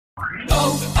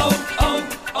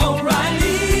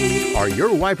O'Reilly. Are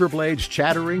your wiper blades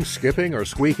chattering, skipping, or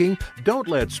squeaking? Don't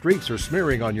let streaks or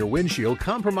smearing on your windshield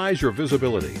compromise your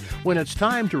visibility. When it's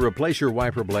time to replace your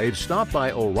wiper blades, stop by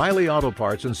O'Reilly Auto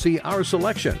Parts and see our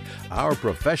selection. Our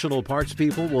professional parts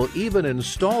people will even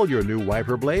install your new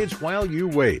wiper blades while you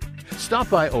wait. Stop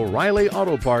by O'Reilly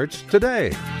Auto Parts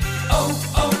today.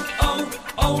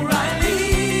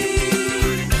 O'Reilly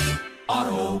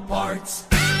Auto Parts.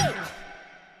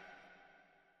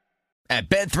 At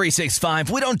Bet365,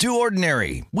 we don't do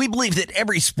ordinary. We believe that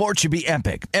every sport should be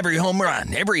epic. Every home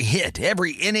run, every hit,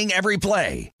 every inning, every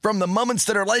play. From the moments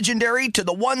that are legendary to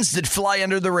the ones that fly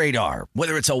under the radar.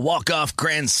 Whether it's a walk-off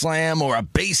grand slam or a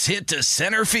base hit to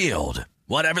center field.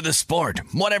 Whatever the sport,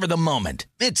 whatever the moment.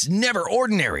 It's never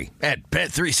ordinary at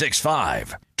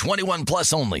Bet365. 21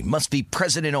 plus only. Must be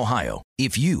present in Ohio.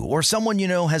 If you or someone you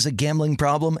know has a gambling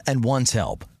problem and wants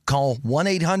help, call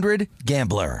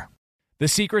 1-800-GAMBLER. The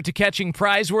secret to catching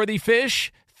prize-worthy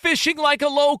fish? Fishing like a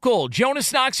local.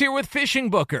 Jonas Knox here with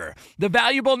Fishing Booker. The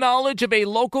valuable knowledge of a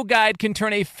local guide can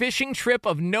turn a fishing trip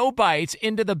of no bites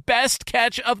into the best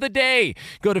catch of the day.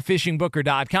 Go to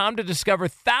fishingbooker.com to discover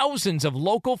thousands of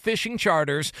local fishing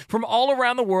charters from all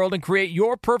around the world and create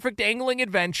your perfect angling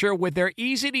adventure with their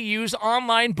easy-to-use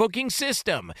online booking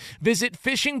system. Visit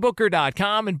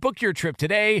fishingbooker.com and book your trip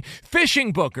today.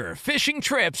 Fishing Booker. Fishing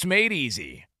trips made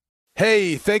easy.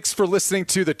 Hey, thanks for listening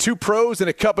to the Two Pros and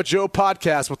a Cup of Joe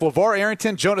podcast with LaVar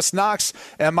Arrington, Jonas Knox,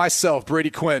 and myself, Brady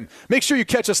Quinn. Make sure you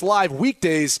catch us live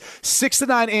weekdays, 6 to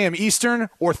 9 a.m. Eastern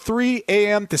or 3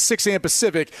 a.m. to 6 a.m.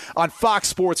 Pacific on Fox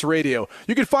Sports Radio.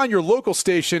 You can find your local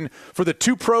station for the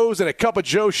Two Pros and a Cup of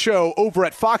Joe show over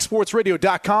at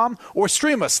foxsportsradio.com or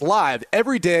stream us live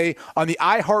every day on the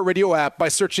iHeartRadio app by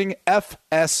searching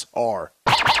FSR.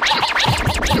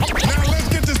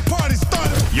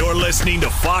 You're listening to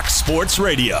Fox Sports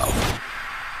Radio.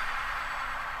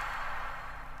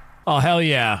 Oh, hell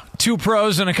yeah. Two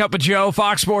Pros and a Cup of Joe,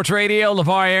 Fox Sports Radio,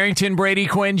 LaVar Arrington, Brady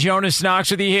Quinn, Jonas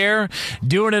Knox with you here.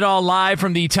 Doing it all live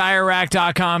from the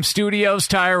TireRack.com studios.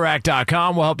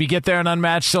 TireRack.com will help you get there an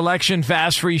unmatched selection,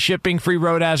 fast, free shipping, free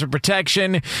road hazard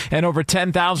protection, and over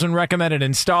 10,000 recommended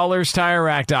installers.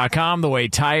 TireRack.com, the way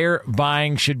tire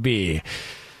buying should be.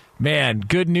 Man,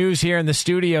 good news here in the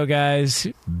studio, guys.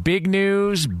 Big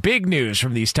news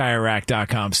from these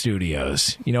TireRack.com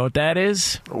studios. You know what that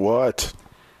is? What?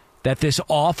 That this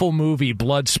awful movie,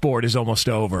 Bloodsport, is almost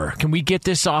over. Can we get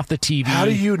this off the TV? How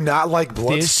do you not like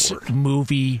Bloodsport? This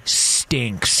movie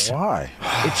stinks. Why?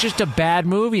 It's just a bad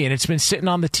movie, and it's been sitting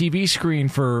on the TV screen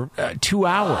for 2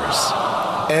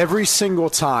 hours. Every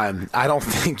single time, I don't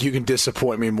think you can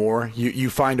disappoint me more. You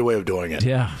find a way of doing it.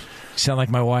 Yeah. You sound like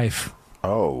my wife.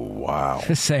 Oh, wow.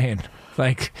 Just saying.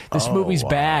 Like, this movie's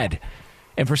bad.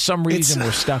 And for some reason,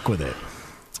 we're stuck with it.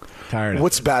 Tired of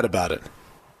What's it. bad about it?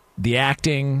 The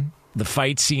acting, the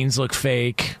fight scenes look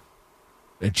fake.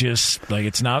 It just, like,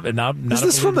 it's not Is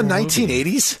this from the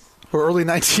 1980s or early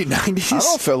 1990s? I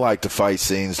don't feel like the fight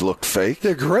scenes look fake.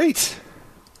 They're great.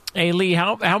 Hey, Lee,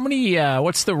 how many,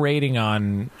 what's the rating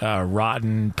on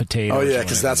Rotten Potatoes? Oh, yeah,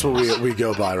 because that's what we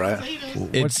go by, right?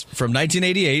 It's from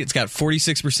 1988. It's got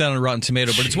 46% on Rotten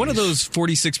Tomato, but it's one of those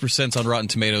 46% on Rotten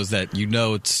Tomatoes that you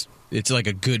know it's like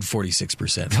a good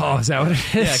 46%. Oh, is that what it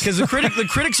is? Yeah, because the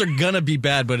critics are gonna be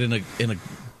bad, but in a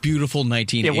beautiful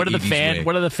 1980s Yeah, what do way.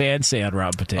 the fans say on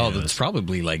Rotten Potatoes? Oh, it's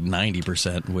probably like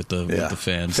 90% with the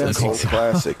fans. That's a whole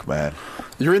classic, man.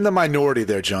 You're in the minority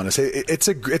there, Jonas. It's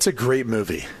a great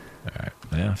movie. All right.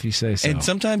 Yeah, if you say so. And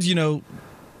sometimes,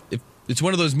 if it's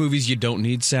one of those movies you don't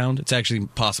need sound. It's actually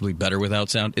possibly better without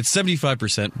sound. It's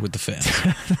 75% with the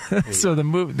fans. So the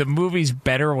movie's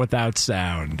better without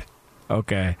sound.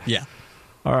 Okay. Yeah.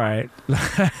 All right.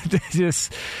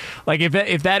 Just like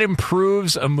if that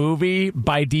improves a movie,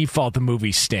 by default the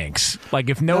movie stinks. Like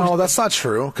if no, that's not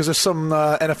true because there's some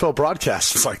NFL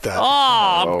broadcasts like that.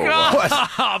 Oh God!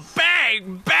 What?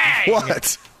 Bang bang!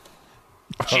 What?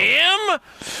 Jim?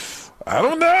 I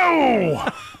don't know.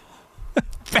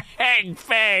 Bang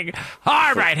bang!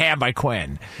 Hard right hand by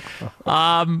Quinn.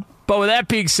 But with that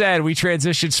being said, we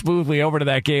transitioned smoothly over to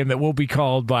that game that will be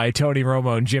called by Tony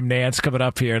Romo and Jim Nantz coming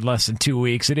up here in less than 2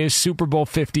 weeks. It is Super Bowl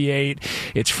 58.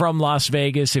 It's from Las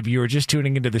Vegas. If you were just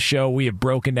tuning into the show, we have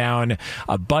broken down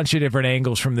a bunch of different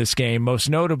angles from this game, most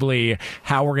notably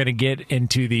how we're going to get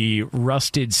into the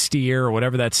Rusted Steer, or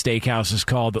whatever that steakhouse is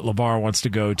called that LaVar wants to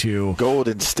go to.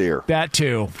 Golden Steer. That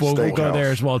too. We'll go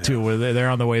there as well, too. They're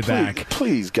on the way back.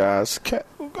 Please, guys.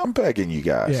 I'm begging you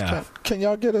guys. Yeah. Can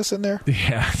y'all get us in there?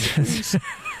 Yeah.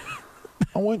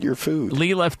 I want your food.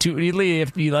 Lee left two.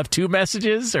 You left 2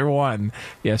 messages or 1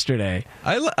 yesterday.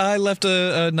 I left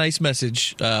a nice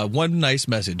message. One nice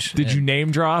message. Did you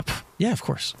name drop? Yeah, of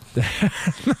course.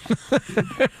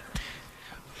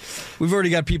 We've already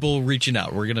got people reaching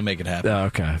out. We're gonna make it happen.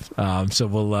 Okay. So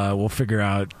we'll figure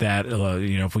out that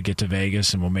if we get to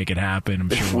Vegas, and we'll make it happen. I'm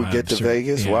sure If we'll we get to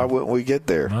Vegas, yeah. why wouldn't we get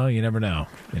there? Well, you never know.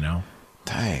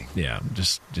 Dang. Yeah.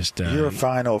 Just. You're a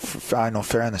final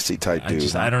fantasy type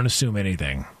dude. I don't assume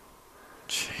anything.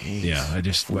 Jeez. Yeah.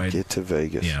 We get to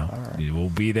Vegas. Yeah. All right. We'll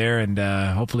be there, and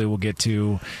hopefully we'll get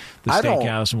to the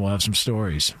steakhouse, and we'll have some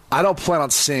stories. I don't plan on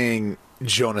seeing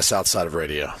Jonas outside of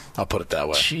radio. I'll put it that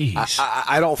way. Jeez.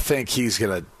 I don't think he's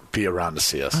going to be around to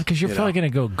see us. Because you're probably going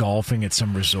to go golfing at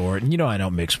some resort, and I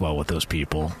don't mix well with those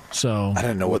people. So I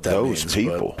didn't know what that those means,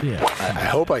 people. but Yeah. I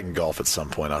hope I can golf at some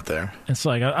point out there. It's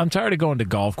like, I'm tired of going to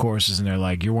golf courses, and they're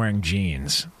like, you're wearing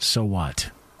jeans. So what?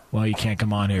 Well, you can't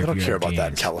come on here They if don't you care have about that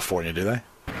in jeans. California, do they?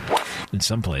 In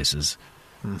some places,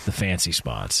 the fancy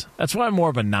spots. That's why I'm more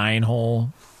of a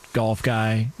 9-hole golf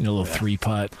guy. A little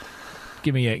 3-putt.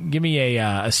 Give me a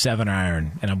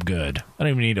 7-iron, and I'm good. I don't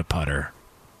even need a putter.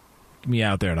 Get me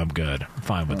out there, and I'm good. I'm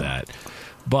fine with that.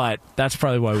 But that's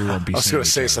probably why we won't be. I was going to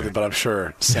say something, but I'm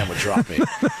sure Sam would drop me.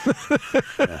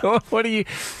 What do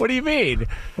you mean?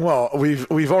 Well,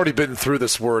 we've already been through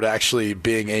this word actually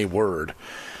being a word,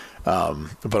 but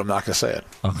I'm not going to say it.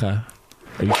 Okay.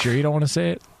 Are you sure you don't want to say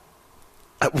it?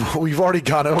 We've already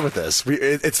gone over this.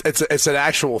 It's an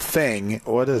actual thing.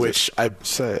 What is which it? I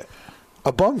Say it.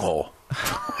 A bunghole.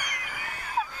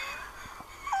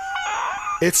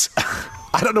 It's.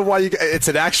 I don't know why you. It's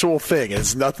an actual thing. It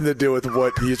has nothing to do with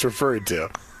what he's referring to.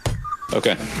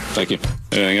 Okay, thank you.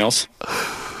 Anything else?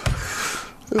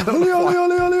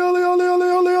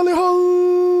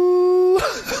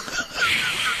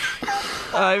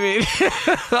 I mean,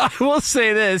 I will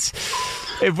say this.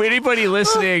 If anybody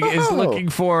listening is looking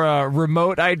for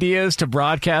remote ideas to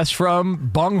broadcast from,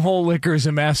 Bunghole Liquors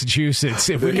in Massachusetts,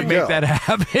 if we can make that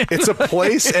happen. It's a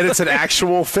place, and it's an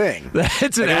actual thing.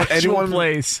 It's an actual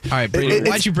place. All right, Brady,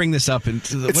 why'd you bring this up?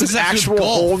 It's an actual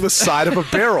hole in the side of a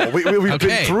barrel. We've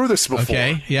been through this before.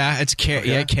 Okay, yeah, it's a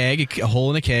keg, a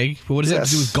hole in a keg. But what does that have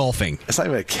to do with golfing? It's not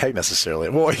even a keg necessarily.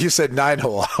 Well, you said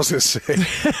 9-hole. I was going to say.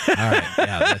 All right,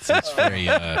 yeah, that's very...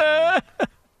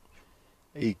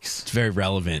 Eeks. It's very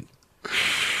relevant.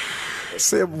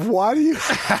 Sam, why do you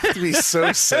have to be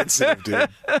so sensitive, dude?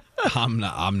 I'm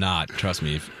not. Trust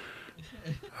me.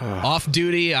 Off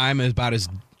duty, I'm about as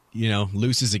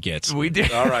loose as it gets. We did.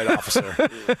 All right, officer.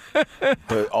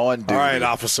 But on duty. All right,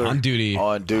 officer. On duty.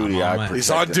 On duty.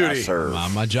 He's on duty. I serve. I'm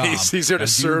on my job. He's here to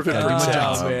serve and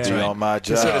protect. Be on my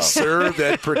job. He's here to serve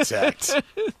and protect.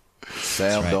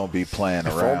 Sam, don't be playing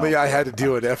If around. only I had to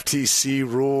do an FTC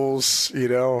rules,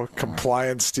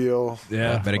 compliance deal.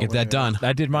 Yeah, better get that done.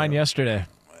 I did mine yesterday.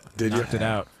 Did you? Knocked it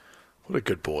out. What a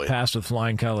good boy. Passed with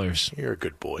flying colors. You're a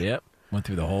good boy. Yep. Went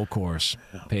through the whole course.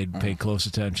 Paid close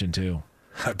attention, too.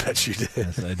 I bet you did.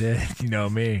 Yes, I did. You know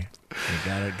me.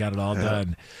 I got it all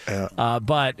done. Yeah.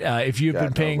 But if you've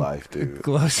been paying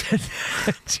close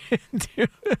attention to...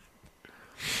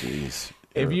 Jeez.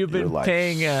 If you've been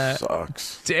paying,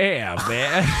 sucks. Damn,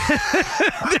 man.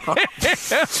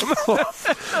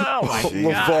 Oh my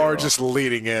LaVar God. just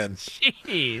leading in.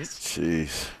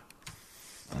 Jeez.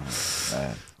 Oh,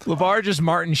 man. LaVar just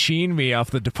Martin Sheen me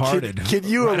off The Departed. Can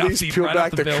you Right at least peel right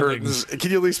back off the building. curtains? Can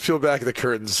you at least peel back the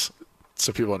curtains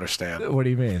so people understand? What do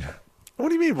you mean? What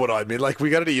do you mean? What do I mean? Like, we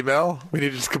got an email. We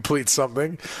needed to complete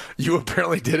something. You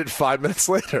apparently did it 5 minutes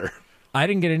later. I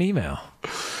didn't get an email.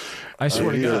 I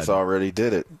swear to You God. just already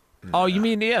did it. Oh, you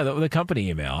mean, the company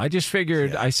email. I just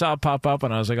figured I saw it pop up,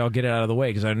 and I was like, I'll get it out of the way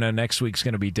because I know next week's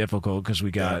going to be difficult because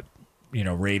we got,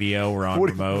 radio, we're on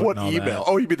remote. What and all email? that.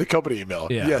 Oh, you mean the company email?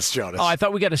 Yeah. Yes, Jonas. Oh, I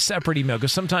thought we got a separate email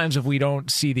because sometimes if we don't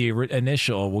see the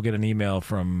initial, we'll get an email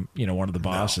from one of the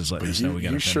bosses letting us know we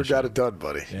got. You sure got it done,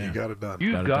 buddy. Yeah. You got it done.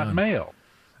 You've got mail.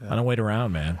 I don't wait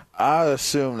around, man. I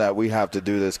assume that we have to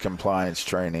do this compliance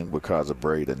training because of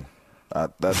Braden.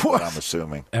 That's what I'm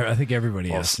assuming. I think everybody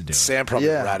has to do it. Sam probably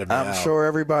ratted me out. I'm sure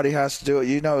everybody has to do it.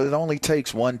 It only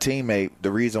takes one teammate.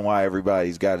 The reason why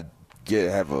everybody's got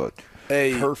to have a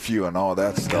curfew and all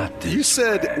that stuff. You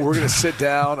said we're going to sit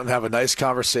down and have a nice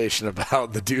conversation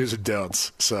about the do's and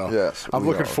don'ts. So yes, I'm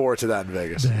looking forward to that in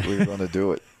Vegas. We're going to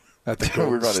do it.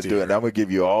 We're going to do it. And I'm going to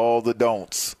give you all the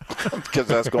don'ts because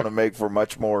that's going to make for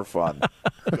much more fun.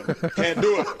 Can't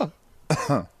do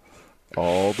it.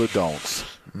 All the don'ts.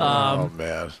 Oh,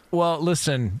 man. Well,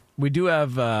 listen, we do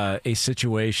have a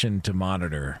situation to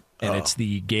monitor, and it's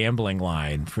the gambling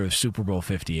line for Super Bowl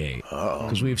 58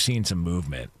 because we've seen some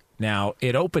movement. Now,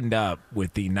 it opened up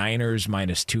with the Niners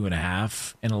minus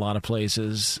 2.5 in a lot of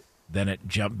places. Then it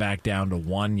jumped back down to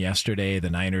 1 yesterday,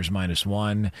 the Niners minus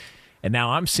 1. And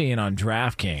now I'm seeing on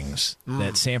DraftKings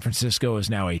that San Francisco is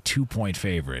now a 2-point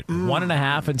favorite.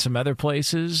 1.5 in some other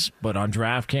places, but on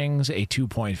DraftKings, a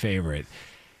 2-point favorite.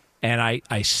 And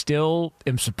I still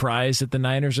am surprised that the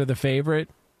Niners are the favorite.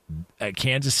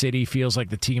 Kansas City feels like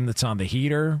the team that's on the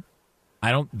heater.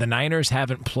 The Niners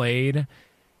haven't played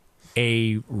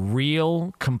a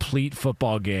real complete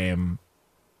football game,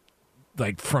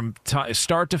 like from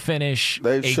start to finish.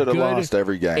 They should have lost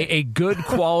every game. A good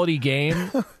quality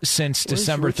game since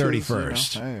December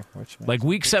 31st. Like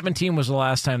week 17 was the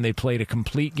last time they played a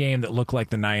complete game that looked like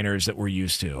the Niners that we're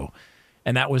used to.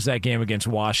 And that was that game against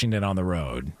Washington on the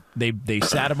road. They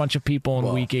sat a bunch of people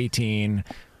in week 18,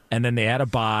 and then they had a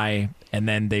bye, and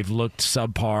then they've looked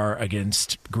subpar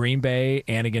against Green Bay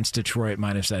and against Detroit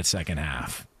minus that second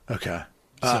half. Okay.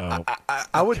 So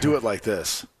I would do it like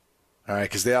this. All right,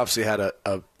 because they obviously had a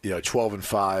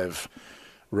 12-5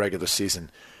 regular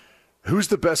season. Who's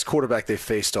the best quarterback they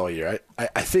faced all year?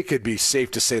 I think it'd be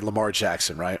safe to say Lamar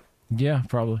Jackson, right? Yeah,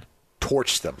 probably.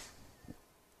 Torch them,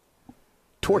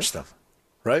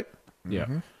 right? Yeah.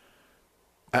 Mm-hmm.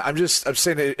 I'm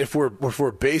saying that if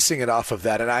we're basing it off of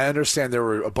that, and I understand there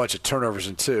were a bunch of turnovers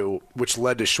in 2, which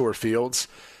led to short fields.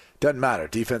 Doesn't matter.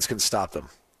 Defense can stop them.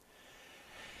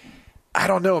 I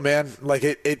don't know, man. Like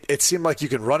it seemed like you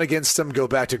can run against them, go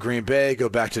back to Green Bay, go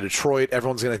back to Detroit.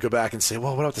 Everyone's going to go back and say,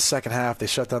 well, what about the second half? They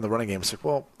shut down the running game. It's like,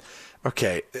 well,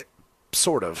 okay,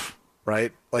 sort of,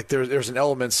 right? Like there's an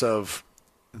elements of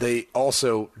they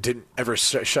also didn't ever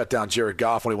shut down Jared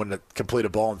Goff when he wanted to complete a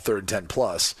ball in 3rd and 10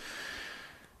 plus.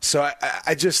 So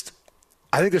I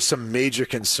think there's some major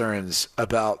concerns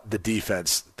about the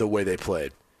defense, the way they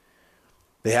played.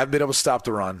 They haven't been able to stop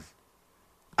the run.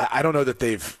 I don't know that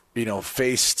they've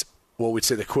faced what we'd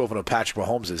say the equivalent of Patrick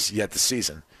Mahomes is yet this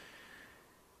season.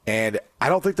 And I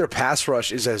don't think their pass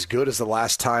rush is as good as the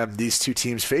last time these two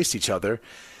teams faced each other.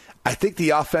 I think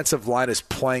the offensive line is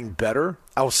playing better.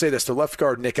 I will say this, the left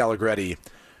guard, Nick Allegretti,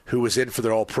 who was in for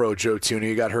their all-pro Joe Thuney,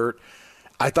 who got hurt,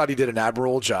 I thought he did an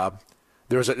admirable job.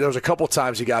 There was a couple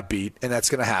times he got beat, and that's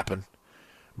going to happen.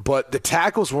 But the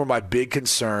tackles were my big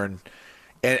concern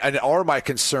and are my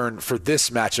concern for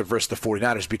this matchup versus the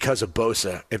 49ers because of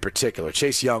Bosa in particular.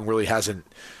 Chase Young really hasn't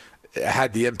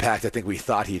had the impact I think we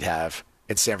thought he'd have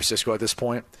in San Francisco at this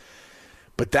point.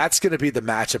 But that's going to be the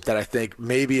matchup that I think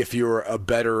maybe if you're a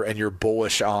better and you're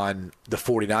bullish on the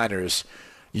 49ers,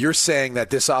 you're saying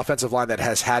that this offensive line that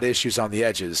has had issues on the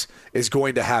edges is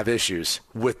going to have issues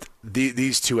with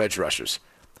these two edge rushers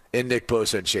in Nick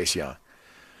Bosa and Chase Young.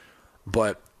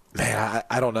 But, man,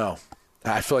 I don't know.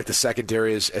 I feel like the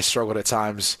secondary has struggled at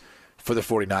times for the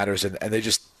 49ers, and they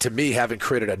just, to me, haven't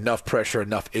created enough pressure,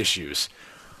 enough issues.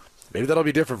 Maybe that'll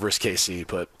be different versus KC,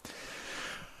 but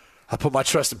I put my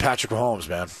trust in Patrick Mahomes,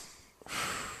 man.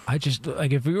 I just,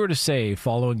 like, if we were to say,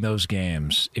 following those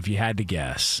games, if you had to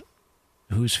guess,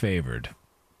 who's favored?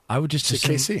 I would just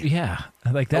assume KC. Yeah,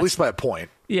 like that's, at least by a point.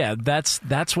 Yeah,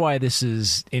 that's why this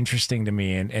is interesting to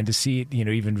me, and to see it,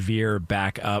 even veer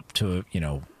back up to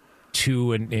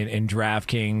 2 in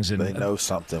DraftKings, and they know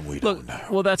something we don't know.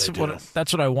 Well, that's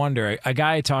what I wonder. A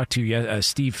guy I talked to,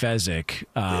 Steve Fezzik,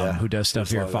 who does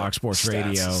stuff here at Fox Sports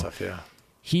Radio. Stuff, yeah.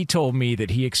 He told me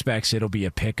that he expects it'll be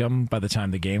a pick'em by the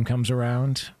time the game comes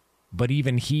around, but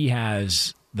even he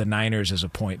has the Niners as a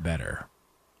point better.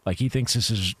 Like, he thinks this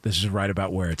is right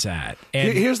about where it's at.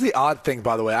 And here's the odd thing,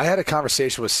 by the way. I had a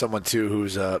conversation with someone too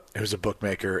who's a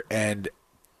bookmaker, and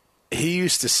he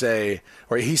used to say,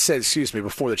 or he said, excuse me,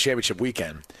 before the championship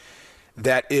weekend,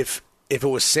 that if it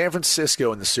was San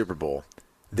Francisco in the Super Bowl,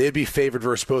 they'd be favored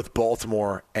versus both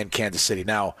Baltimore and Kansas City.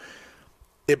 Now,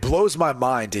 it blows my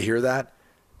mind to hear that,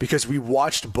 because we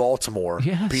watched Baltimore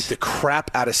beat the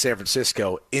crap out of San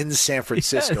Francisco in San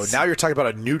Francisco. Yes. Now you're talking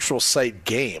about a neutral site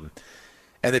game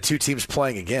and the two teams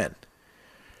playing again.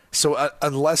 So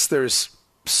unless there's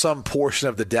some portion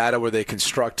of the data where they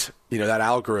construct, that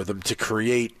algorithm to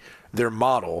create their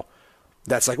model,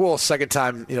 that's like, well, second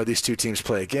time, these two teams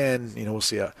play again, we'll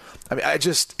see.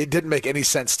 It didn't make any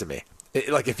sense to me.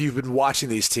 Like, if you've been watching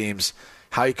these teams,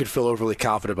 how you could feel overly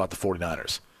confident about the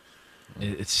 49ers.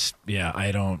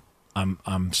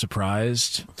 I'm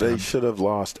surprised. They should have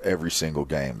lost every single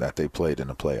game that they played in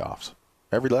the playoffs.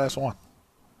 Every last one.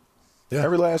 Yeah.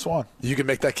 Every last one. You can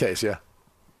make that case, yeah.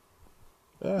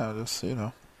 Yeah, just,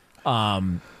 I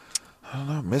don't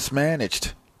know,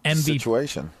 mismanaged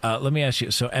situation. Let me ask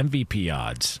you, so MVP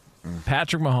odds,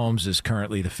 Patrick Mahomes is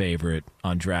currently the favorite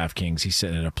on DraftKings. He's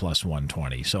sitting at a plus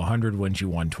 120. So 100 wins you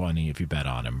 120 if you bet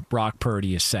on him. Brock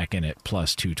Purdy is second at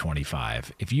plus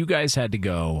 225. If you guys had to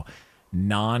go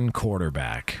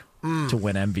non-quarterback to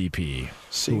win MVP,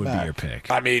 who would be your pick?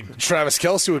 I mean, Travis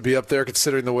Kelce would be up there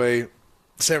considering the way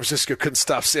San Francisco couldn't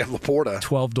stop Sam Laporta.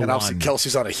 12 to 1. And obviously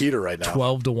Kelsey's on a heater right now.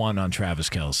 12 to 1 on Travis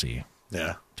Kelce.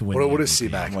 Yeah. To win what is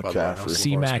C-Mac?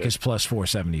 C-Mac is plus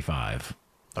 475.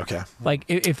 Okay. Like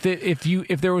if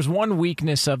there was one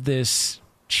weakness of this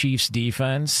Chiefs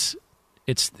defense,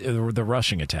 it's the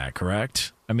rushing attack,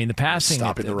 correct? I mean, the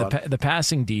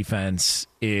passing defense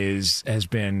has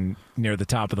been near the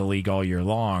top of the league all year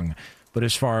long, but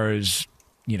as far as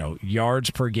yards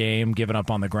per game given up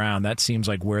on the ground, that seems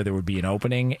like where there would be an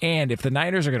opening. And if the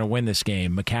Niners are going to win this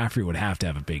game, McCaffrey would have to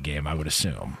have a big game, I would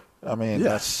assume. I mean,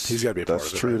 he's got to be a part of it.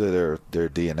 That's true to their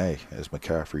DNA as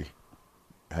McCaffrey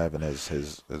having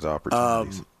his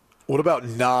opportunities. What about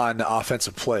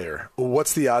non-offensive player?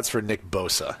 What's the odds for Nick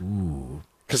Bosa?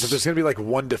 Because if there's going to be like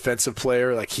one defensive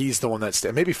player, like he's the one that's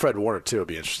maybe Fred Warner too. It'd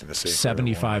be interesting to see.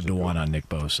 75 to 1 on Nick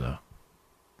Bosa.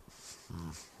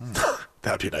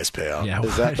 That'd be a nice payout. Yeah,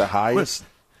 is that the highest?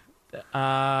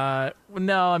 No.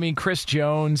 I mean, Chris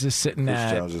Jones is sitting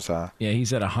Chris Jones is high. Yeah,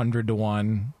 he's at 100 to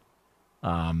 1.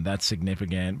 That's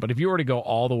significant. But if you were to go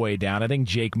all the way down, I think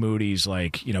Jake Moody's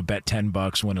like, bet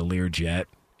 $10, win a Learjet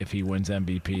if he wins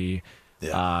MVP.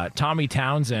 Yeah. Tommy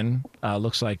Townsend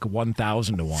looks like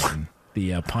 1,000 to 1.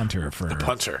 The punter for the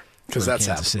punter, because that's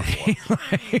Kansas happening.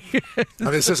 I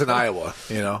mean, this isn't Iowa,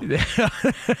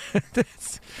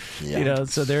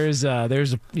 So there's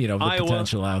the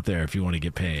potential out there if you want to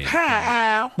get paid.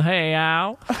 Hey,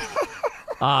 Al.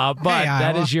 But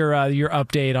that is your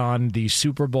update on the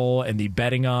Super Bowl and the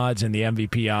betting odds and the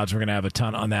MVP odds. We're going to have a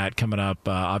ton on that coming up,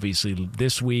 obviously,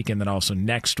 this week and then also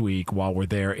next week while we're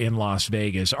there in Las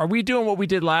Vegas. Are we doing what we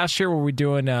did last year where we're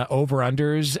doing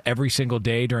over-unders every single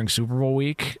day during Super Bowl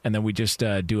week, and then we just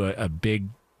do a big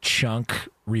chunk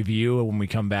review when we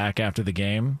come back after the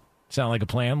game? Sound like a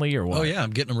plan, Lee, or what? Oh, yeah, I'm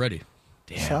getting them ready.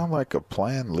 Damn. Sound like a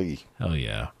plan, Lee. Hell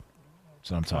yeah. That's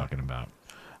what I'm talking about.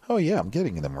 Oh, yeah, I'm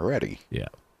getting them ready. Yeah.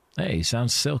 Hey, he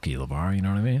sounds silky, LaVar. You know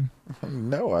what I mean?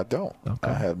 No, I don't.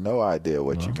 Okay. I have no idea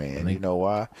what you mean. You know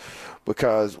why?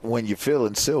 Because when you're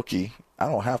feeling silky, I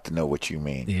don't have to know what you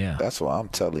mean. Yeah. That's what I'm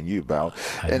telling you about.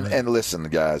 And listen,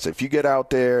 guys, if you get out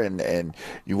there and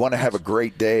you want to have a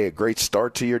great day, a great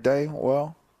start to your day,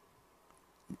 well,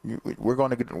 we're going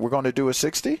to do a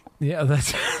 60? Yeah,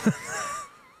 that's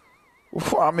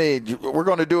Well, I mean, we're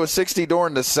going to do a 60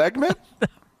 during the segment?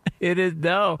 It is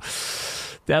no,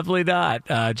 definitely not.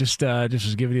 Just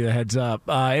was giving you the heads up.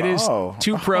 It is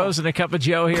two pros and a cup of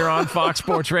Joe here on Fox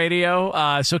Sports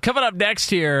Radio. So coming up next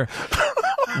here,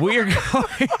 we are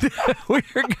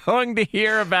going to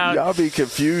hear about. Y'all be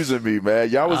confusing me, man.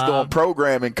 Y'all was doing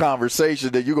programming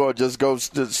conversation, and you gonna just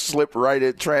slip right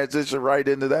in, transition right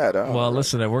into that. Huh? Well,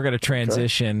 listen, we're going to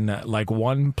transition like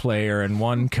one player and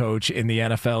one coach in the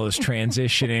NFL is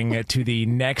transitioning to the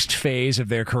next phase of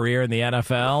their career in the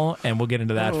NFL, and we'll get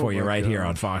into that for you right here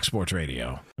on Fox Sports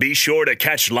Radio. Be sure to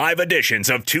catch live editions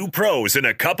of Two Pros and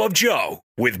a Cup of Joe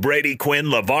with Brady Quinn,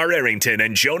 LaVar Arrington,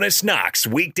 and Jonas Knox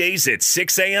weekdays at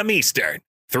 6 a.m. Eastern,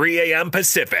 3 a.m.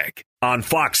 Pacific on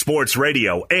Fox Sports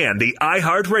Radio and the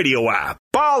iHeartRadio app.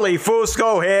 Paulie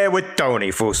Fusco here with Tony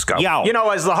Fusco. Yo. You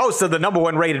know, as the host of the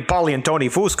 #1 rated Paulie and Tony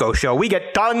Fusco show, we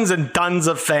get tons and tons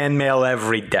of fan mail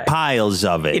every day. Piles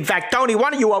of it. In fact, Tony, why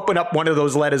don't you open up one of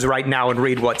those letters right now and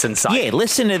read what's inside? Yeah,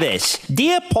 listen to this.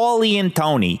 Dear Paulie and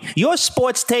Tony, your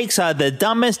sports takes are the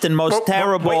dumbest and most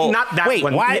terrible. Wait, not that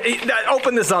one. What?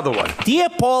 Open this other one. Dear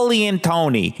Paulie and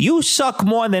Tony, you suck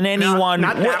more than anyone.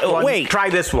 Not that one. Wait. Try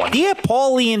this one. Dear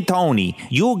Paulie and Tony,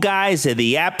 you guys are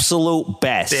the absolute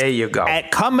best. There you go. At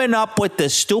coming up with the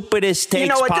stupidest takes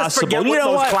possible. Just forget what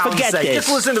those clowns say. This.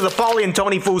 Just listen to the Paulie and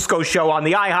Tony Fusco show on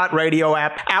the iHeartRadio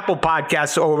app, Apple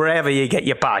Podcasts, or wherever you get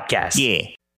your podcasts. Yeah.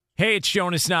 Hey, it's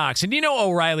Jonas Knox, and you know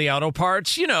O'Reilly Auto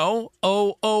Parts, O'Reilly,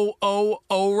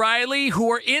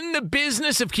 who are in the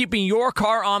business of keeping your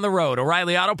car on the road.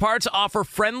 O'Reilly Auto Parts offer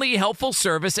friendly, helpful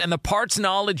service and the parts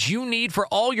knowledge you need for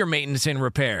all your maintenance and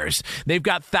repairs. They've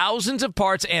got thousands of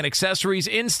parts and accessories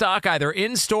in stock, either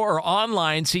in-store or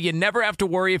online, so you never have to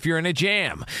worry if you're in a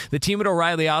jam. The team at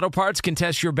O'Reilly Auto Parts can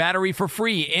test your battery for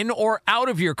free in or out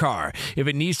of your car. If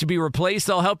it needs to be replaced,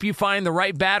 they'll help you find the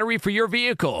right battery for your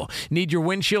vehicle. Need your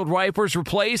windshield windshield wipers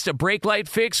replaced, a brake light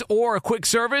fix, or a quick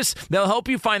service, they'll help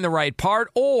you find the right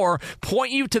part or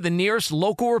point you to the nearest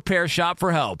local repair shop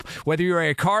for help. Whether you're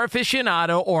a car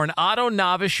aficionado or an auto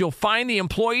novice, you'll find the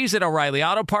employees at O'Reilly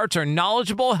Auto Parts are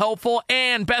knowledgeable, helpful,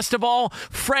 and best of all,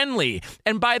 friendly.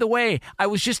 And by the way, I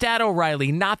was just at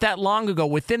O'Reilly not that long ago,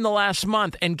 within the last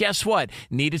month, and guess what?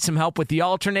 Needed some help with the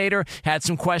alternator, had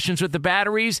some questions with the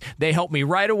batteries. They helped me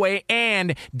right away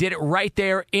and did it right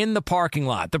there in the parking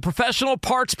lot. The professional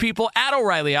parts people at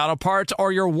O'Reilly Auto Parts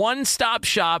are your one-stop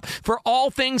shop for all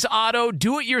things auto,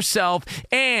 do-it-yourself,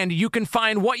 and you can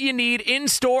find what you need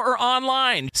in-store or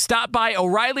online. Stop by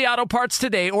O'Reilly Auto Parts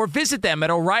today or visit them at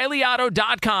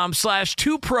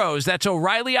O'ReillyAuto.com/2pros. That's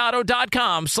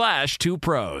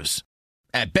O'ReillyAuto.com/2pros.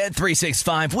 At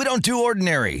Bet365, we don't do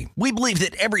ordinary. We believe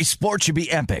that every sport should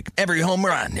be epic. Every home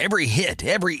run, every hit,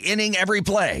 every inning, every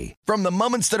play. From the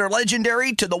moments that are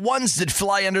legendary to the ones that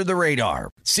fly under the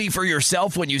radar. See for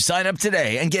yourself when you sign up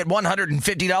today and get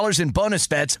 $150 in bonus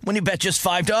bets when you bet just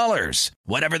 $5.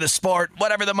 Whatever the sport,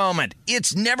 whatever the moment,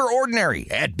 it's never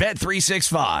ordinary at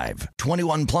Bet365.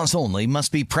 21 plus only.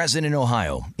 Must be present in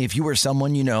Ohio. If you or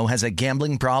someone you know has a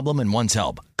gambling problem and wants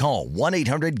help, call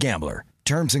 1-800-GAMBLER.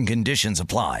 Terms and conditions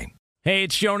apply. Hey,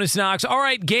 it's Jonas Knox. All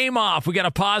right, game off. We got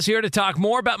to pause here to talk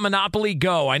more about Monopoly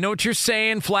Go. I know what you're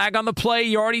saying, flag on the play.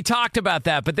 You already talked about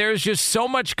that, but there's just so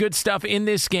much good stuff in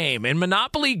this game. In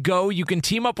Monopoly Go, you can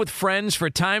team up with friends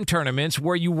for time tournaments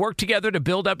where you work together to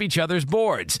build up each other's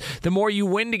boards. The more you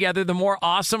win together, the more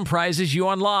awesome prizes you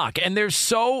unlock. And there's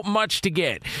so much to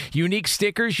get. Unique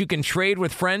stickers you can trade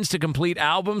with friends to complete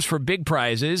albums for big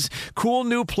prizes. Cool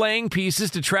new playing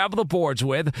pieces to travel the boards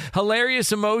with.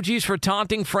 Hilarious emojis for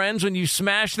taunting friends when you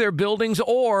smash their buildings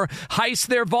or heist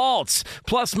their vaults.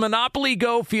 Plus, Monopoly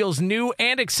Go feels new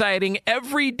and exciting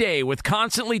every day with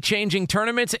constantly changing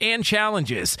tournaments and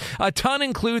challenges. A ton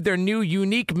include their new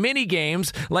unique mini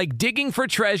games like digging for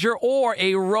treasure or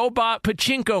a robot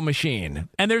pachinko machine.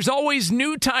 And there's always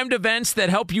new timed events that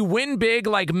help you win big,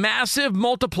 like massive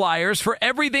multipliers for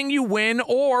everything you win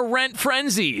or rent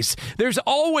frenzies. There's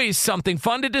always something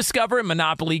fun to discover in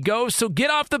Monopoly Go, so get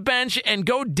off the bench and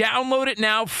go download it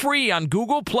now free on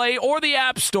Google Play or the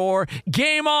App Store.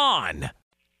 Game on!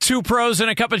 Two pros and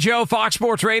a cup of Joe, Fox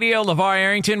Sports Radio. LaVar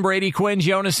Arrington, Brady Quinn,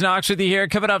 Jonas Knox with you here.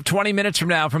 Coming up 20 minutes from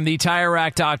now from the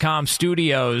TireRack.com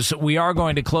studios, we are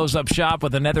going to close up shop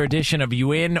with another edition of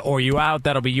You In or You Out.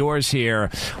 That'll be yours here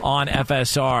on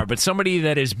FSR. But somebody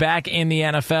that is back in the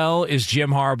NFL is Jim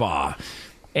Harbaugh.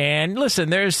 And listen,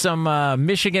 there's some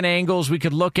Michigan angles we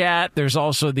could look at. There's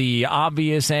also the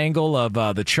obvious angle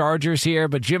of the Chargers here.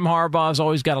 But Jim Harbaugh's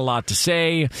always got a lot to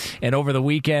say. And over the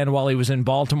weekend, while he was in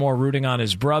Baltimore rooting on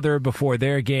his brother before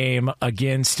their game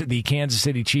against the Kansas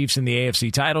City Chiefs in the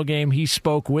AFC title game, he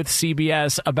spoke with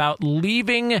CBS about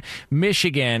leaving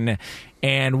Michigan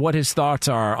and what his thoughts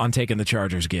are on taking the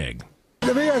Chargers gig.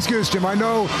 Let me ask you this, Jim. I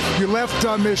know you left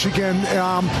Michigan.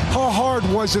 How hard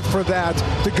was it for that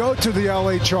to go to the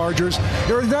L.A. Chargers?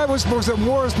 Was it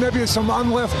more maybe some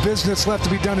unleft business left to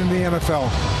be done in the NFL?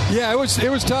 Yeah, it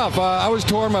was tough. I was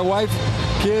torn. My wife,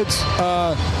 kids.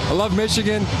 I love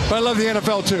Michigan, but I love the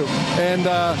NFL too. And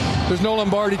there's no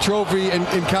Lombardi Trophy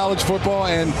in college football.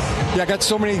 And yeah, I got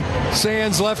so many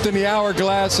sands left in the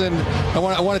hourglass, and I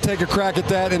want to take a crack at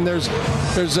that. And there's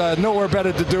nowhere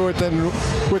better to do it than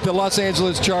with the Los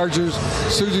Angeles Chargers.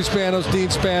 Susie Spanos, Dean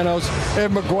Spanos,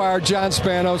 Ed McGuire, John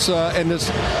Spanos, and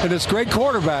this great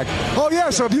quarterback. Oh yeah,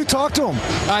 so have you talked to him?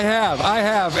 I have,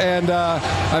 and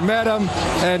I met him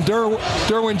and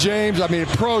Derwin James. I mean,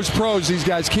 pros, these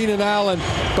guys, Keenan Allen.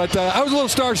 But I was a little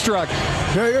starstruck.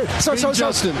 Yeah. So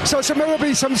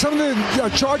maybe some of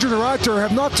the Chargers are out there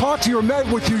have not talked to you or met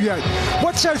with you yet.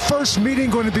 What's that first meeting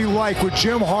going to be like with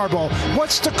Jim Harbaugh?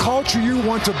 What's the culture you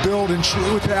want to build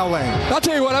with LA? I'll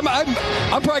tell you what,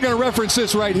 I'm probably going to reference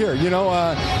this right here. You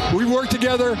know, we work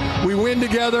together, we win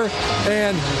together,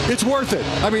 and it's worth it.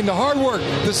 I mean, the hard work,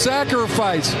 the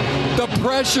sacrifice, the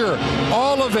pressure,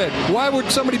 all of it. Why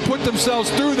would somebody put themselves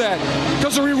through that?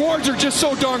 Because the rewards are just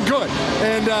so darn good.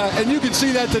 And you can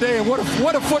see that today. And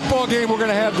what a football game we're going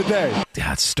to have today.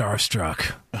 That's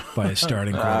starstruck by a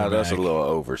starting quarterback. That's a little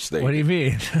overstated. What do you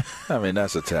mean? I mean,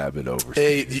 that's a tad bit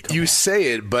overstated. Hey, you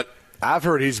say it, but I've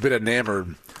heard he's been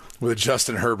enamored with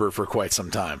Justin Herbert for quite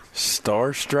some time.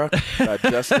 Starstruck by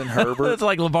Justin Herbert? It's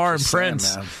like LaVar and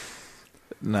Prince.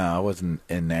 No, I wasn't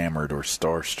enamored or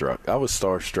starstruck. I was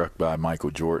starstruck by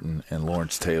Michael Jordan and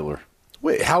Lawrence Taylor.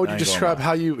 Wait, how would you describe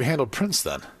how you handled Prince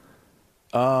then?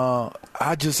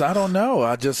 I don't know.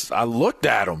 I looked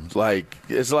at him and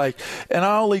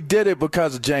I only did it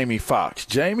because of Jamie Foxx.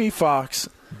 Jamie Foxx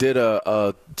did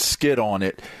a skit on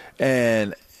it,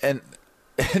 and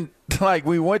And like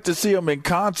we went to see him in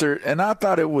concert, and I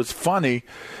thought it was funny,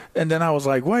 and then I was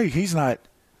like, wait, he's not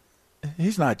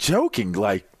joking.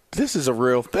 Like, this is a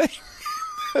real thing.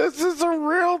 This is a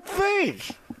real thing.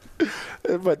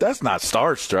 But that's not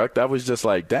starstruck. That was just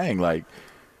like, dang, like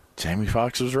Jamie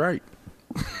Foxx was right.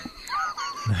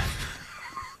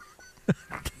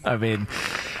 I mean,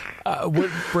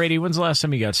 Brady, when's the last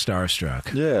time you got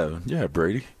starstruck? Yeah,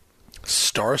 Brady.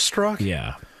 Starstruck?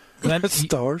 Yeah.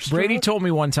 Starstruck? Brady told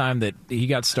me one time that he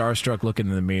got starstruck looking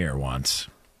in the mirror once.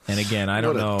 And again, I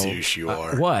don't know. What a douche you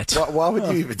are. What? Why would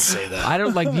you even say that? I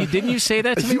don't like. Didn't you say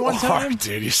that to me one time?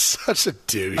 Dude, you're such a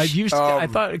douche. I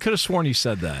thought I could have sworn you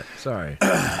said that. Sorry.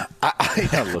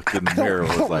 I looked in the mirror and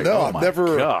was like, no, oh my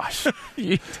gosh.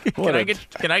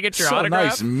 Can I get your so autograph?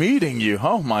 Nice meeting you.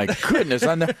 Oh my goodness.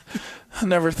 I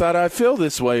never thought I'd feel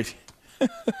this way.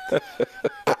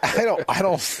 I don't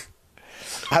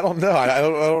know. I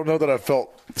don't know that I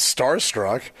felt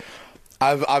starstruck.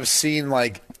 I've seen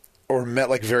or met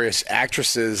various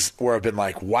actresses where I've been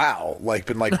like, wow,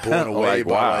 been blown away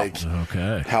by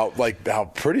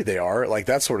how pretty they are,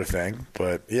 that sort of thing.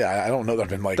 But yeah, I don't know that I've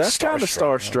been that's kind of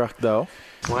starstruck though.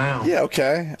 Wow. Yeah.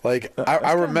 Okay.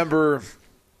 I remember.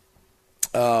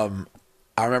 I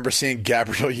remember seeing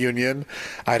Gabrielle Union.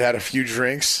 I'd had a few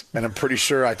drinks, and I'm pretty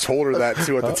sure I told her that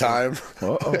too at the time.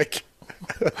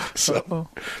 So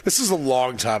this is a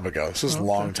long time ago. At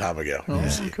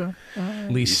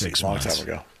least 6 months. Long time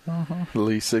ago. At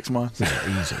least 6 months.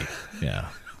 Yeah, easy. Yeah.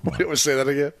 Wait, say that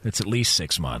again? It's at least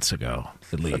 6 months ago.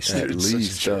 At least. At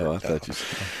least. I thought you.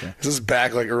 Okay. This is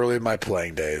back early in my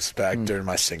playing days, back during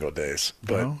my single days.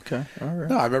 But okay, all right.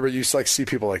 No, I remember you used to see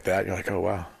people like that. You're like, oh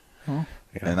wow. Yeah.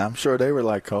 And I'm sure they were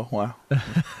like, oh wow.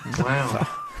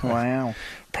 Wow.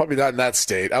 Probably not in that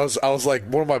state. I was like,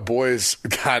 one of my boys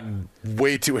got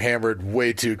way too hammered,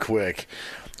 way too quick.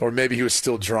 Or maybe he was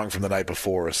still drunk from the night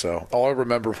before. So all I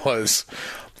remember was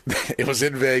it was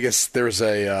in Vegas. There was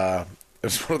it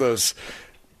was one of those,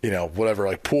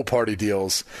 whatever, pool party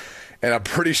deals. And I'm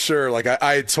pretty sure,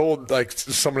 I had told,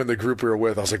 someone in the group we were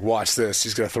with, I was like, watch this,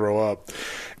 he's going to throw up.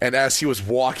 And as he was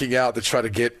walking out to try to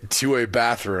get to a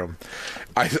bathroom,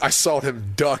 I saw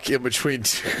him duck in between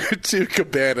two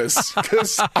cabanas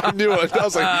because I knew it. I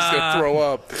was like, he's going to throw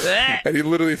up. And he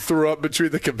literally threw up between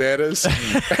the cabanas and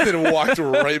then walked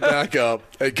right back up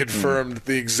and confirmed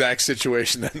the exact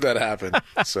situation that happened.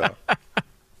 So,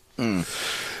 I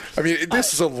mean,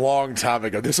 this is a long time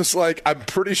ago. This is I'm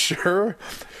pretty sure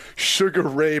Sugar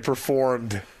Ray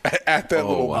performed at that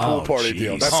little pool party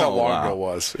deal. That's how long ago it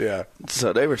was. Yeah.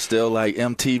 So they were still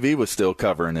MTV was still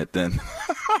covering it then.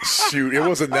 Shoot, it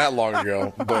wasn't that long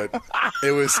ago, but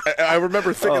it was. I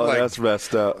remember thinking that's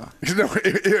messed up.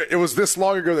 It was this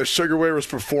long ago that Sugar Ray was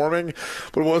performing,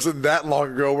 but it wasn't that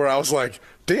long ago where I was like,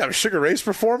 damn, Sugar Ray's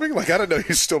performing? I didn't know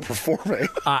he's still performing.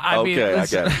 I got you.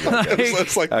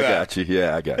 It's like that. I got you.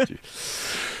 Yeah, I got you.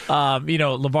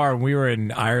 LaVar, when we were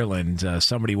in Ireland,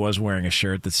 somebody was wearing a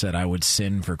shirt that said, I would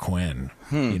sin for Quinn,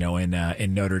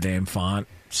 in Notre Dame font.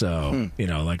 So,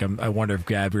 I wonder if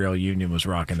Gabrielle Union was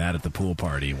rocking that at the pool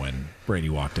party when Brady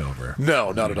walked over.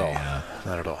 No, not at all.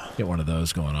 Not at all. Get one of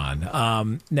those going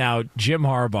on. Now, Jim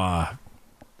Harbaugh,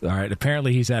 all right,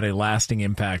 apparently he's had a lasting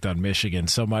impact on Michigan,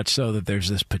 so much so that there's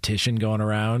this petition going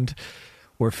around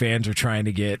where fans are trying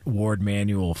to get Ward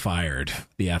Manuel fired,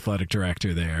 the athletic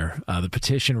director there. The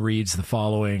petition reads the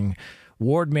following: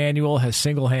 Ward Manuel has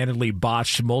single-handedly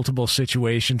botched multiple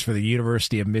situations for the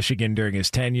University of Michigan during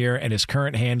his tenure, and his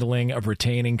current handling of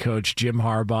retaining coach Jim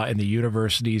Harbaugh in the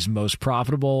university's most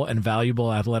profitable and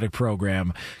valuable athletic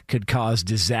program could cause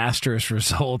disastrous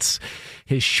results.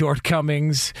 His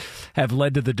shortcomings have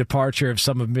led to the departure of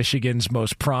some of Michigan's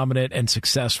most prominent and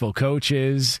successful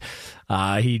coaches.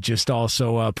 He just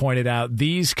also pointed out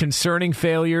these concerning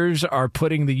failures are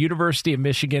putting the University of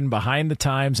Michigan behind the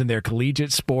times in their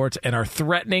collegiate sports and are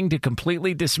threatening to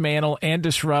completely dismantle and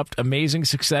disrupt amazing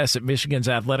success that Michigan's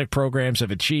athletic programs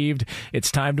have achieved.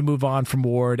 It's time to move on from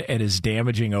Ward and his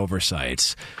damaging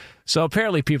oversights. So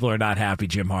apparently people are not happy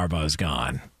Jim Harbaugh is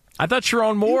gone. I thought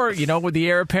Sharon Moore, with the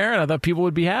heir apparent, I thought people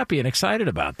would be happy and excited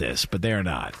about this, but they're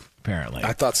not. Apparently.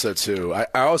 I thought so, too. I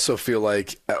also feel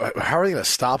like, how are they going to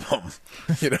stop him?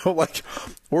 What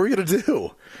are you going to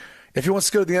do? If he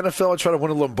wants to go to the NFL and try to win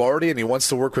a Lombardi and he wants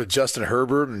to work with Justin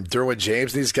Herbert and Derwin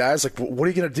James and these guys, what are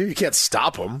you going to do? You can't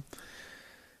stop him.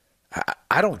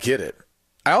 I don't get it.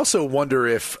 I also wonder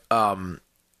if,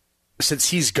 since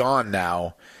he's gone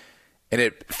now, and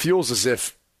it feels as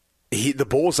if the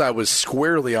bullseye was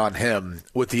squarely on him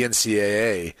with the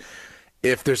NCAA,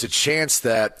 if there's a chance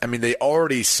that, they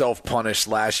already self-punished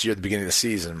last year at the beginning of the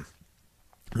season.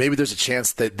 maybe there's a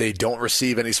chance that they don't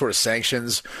receive any sort of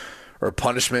sanctions or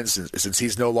punishments since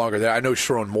he's no longer there. I know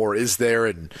Sharon Moore is there,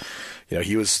 and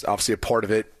he was obviously a part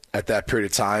of it at that period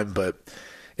of time, but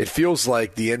it feels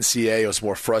like the NCAA was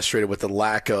more frustrated with the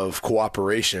lack of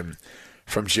cooperation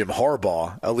from Jim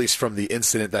Harbaugh, at least from the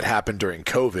incident that happened during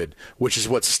COVID, which is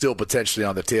what's still potentially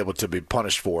on the table to be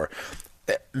punished for.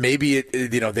 Maybe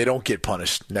they don't get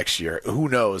punished next year. Who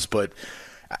knows? But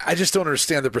I just don't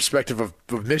understand the perspective of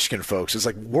Michigan folks. It's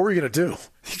like, what are you going to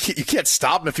do? You can't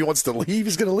stop him if he wants to leave.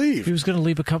 He's going to leave. He was going to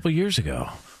leave a couple years ago.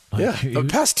 The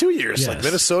past 2 years. Yes. Like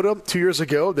Minnesota 2 years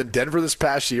ago, then Denver this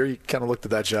past year. You kind of looked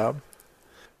at that job.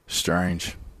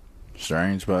 Strange.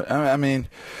 But, I mean,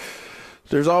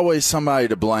 there's always somebody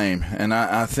to blame. And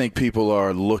I think people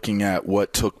are looking at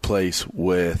what took place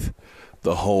with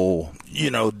the whole,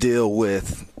 deal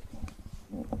with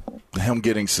him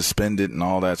getting suspended and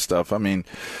all that stuff. I mean,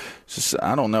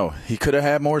 I don't know. He could have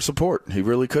had more support. He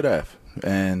really could have.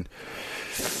 And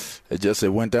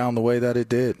it went down the way that it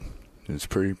did. It's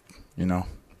pretty,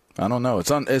 I don't know.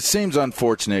 It seems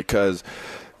unfortunate because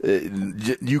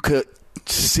you could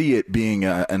see it being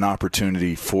an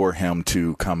opportunity for him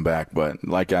to come back. But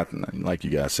like you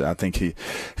guys said, I think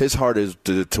his heart is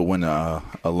to win a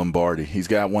Lombardi. He's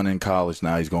got one in college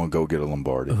now. He's going to go get a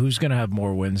Lombardi. Who's going to have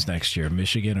more wins next year,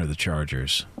 Michigan or the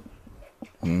Chargers?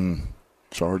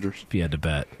 Chargers. If you had to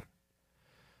bet.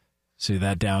 See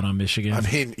that down on Michigan? I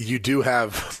mean, you do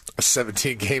have a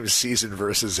 17-game season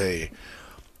versus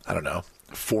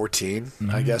 14,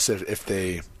 I guess, if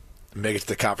they make it to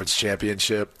the conference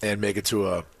championship and make it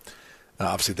to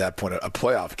obviously at that point, a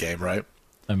playoff game, right?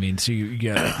 I mean, so you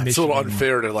got Michigan. It's a little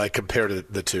unfair to compare to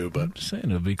the two, but I'm saying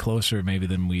it'll be closer maybe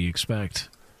than we expect.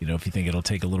 If you think it'll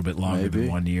take a little bit longer than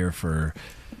 1 year for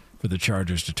the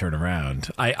Chargers to turn around.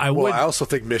 I also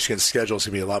think Michigan's schedule is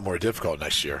going to be a lot more difficult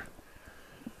next year.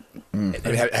 I mean,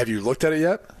 have you looked at it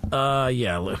yet?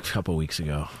 Yeah, a couple of weeks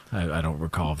ago. I don't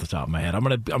recall off the top of my head. I'm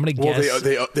gonna guess.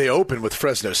 Well, they opened with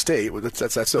Fresno State.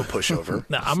 That's no pushover.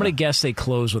 No, I'm gonna guess they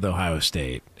close with Ohio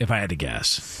State. If I had to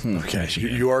guess. Okay,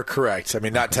 you are correct. I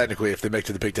mean, not technically. If they make it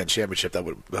to the Big Ten championship, that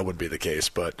wouldn't be the case.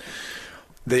 But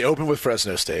they open with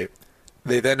Fresno State.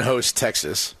 They then host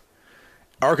Texas,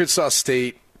 Arkansas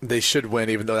State. They should win,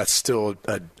 even though that's still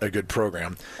a good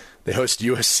program. They host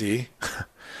USC.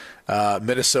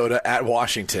 Minnesota at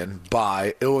Washington,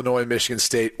 by Illinois, Michigan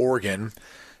State, Oregon,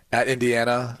 at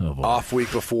Indiana, off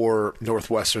week before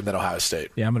Northwestern, then Ohio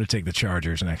State. Yeah, I'm going to take the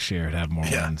Chargers next year to have more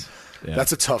wins. Yeah.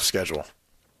 That's a tough schedule.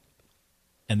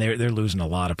 And they're losing a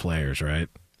lot of players, right?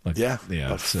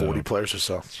 About 40 players or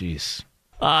so. Jeez.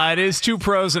 It is Two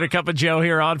Pros and a Cup of Joe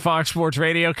here on Fox Sports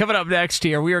Radio. Coming up next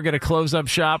here, we are going to close up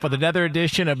shop with another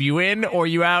edition of You In or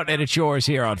You Out, and it's yours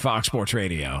here on Fox Sports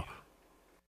Radio.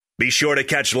 Be sure to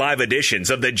catch live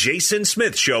editions of The Jason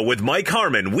Smith Show with Mike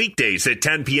Harmon weekdays at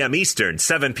 10 p.m. Eastern,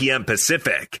 7 p.m.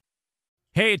 Pacific.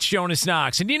 Hey, it's Jonas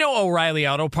Knox, and you know O'Reilly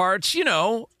Auto Parts. You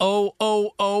know,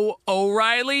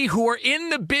 O'Reilly, who are in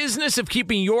the business of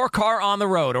keeping your car on the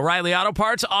road. O'Reilly Auto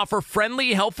Parts offer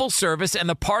friendly, helpful service and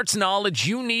the parts knowledge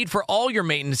you need for all your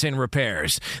maintenance and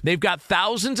repairs. They've got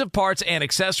thousands of parts and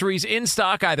accessories in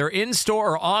stock, either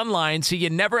in-store or online, so you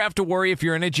never have to worry if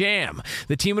you're in a jam.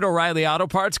 The team at O'Reilly Auto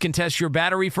Parts can test your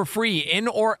battery for free in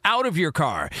or out of your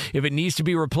car. If it needs to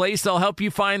be replaced, they'll help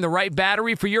you find the right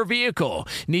battery for your vehicle.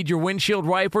 Need your windshield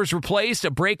wipers replaced,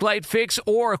 a brake light fix,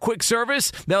 or a quick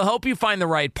service? They'll help you find the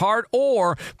right part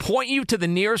or point you to the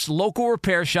nearest local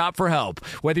repair shop for help.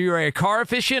 Whether you're a car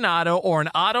aficionado or an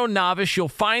auto novice, you'll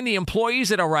find the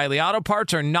employees at O'Reilly Auto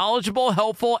Parts are knowledgeable,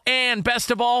 helpful, and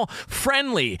best of all,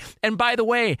 friendly. And by the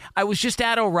way, I was just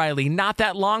at O'Reilly not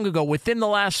that long ago, within the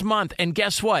last month, and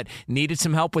guess what? Needed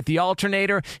some help with the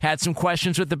alternator, had some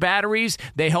questions with the batteries.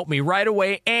 They helped me right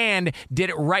away and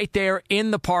did it right there in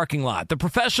the parking lot. The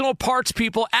professional parts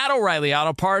people at O'Reilly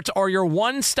Auto Parts are your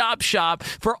one-stop shop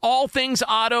for all things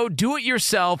auto,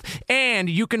 do-it-yourself, and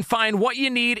you can find what you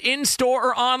need in-store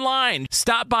or online.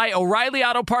 Stop by O'Reilly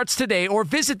Auto Parts today or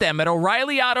visit them at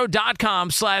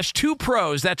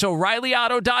O'ReillyAuto.com/2pros. That's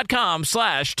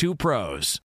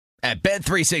O'ReillyAuto.com/2pros. At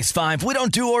Bet365, we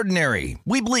don't do ordinary.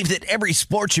 We believe that every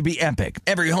sport should be epic.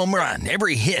 Every home run,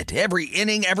 every hit, every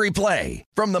inning, every play.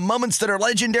 From the moments that are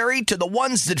legendary to the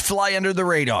ones that fly under the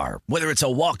radar. Whether it's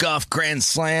a walk-off grand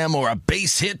slam or a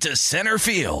base hit to center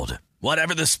field.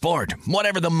 Whatever the sport,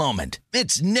 whatever the moment,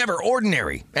 it's never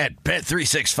ordinary at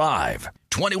Bet365.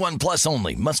 21 plus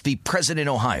only. Must be present in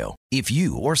Ohio. If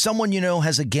you or someone you know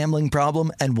has a gambling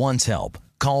problem and wants help,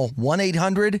 call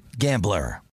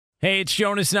 1-800-GAMBLER. Hey, it's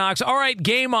Jonas Knox. All right,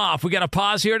 game off. We got to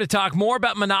pause here to talk more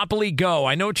about Monopoly Go.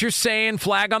 I know what you're saying,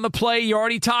 flag on the play. You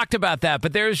already talked about that,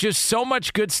 but there's just so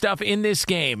much good stuff in this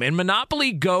game. In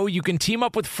Monopoly Go, you can team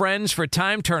up with friends for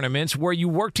time tournaments where you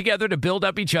work together to build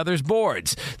up each other's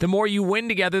boards. The more you win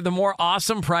together, the more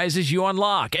awesome prizes you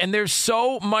unlock. And there's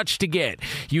so much to get.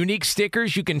 Unique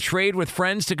stickers you can trade with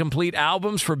friends to complete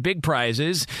albums for big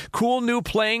prizes. Cool new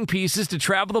playing pieces to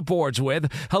travel the boards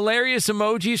with. Hilarious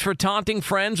emojis for taunting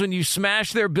friends when you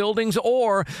smash their buildings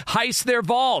or heist their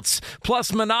vaults.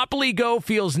 Plus, Monopoly Go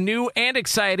feels new and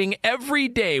exciting every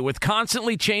day with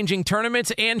constantly changing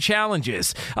tournaments and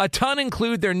challenges. A ton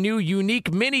include their new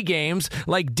unique mini games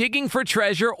like digging for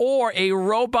treasure or a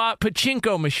robot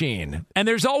pachinko machine. And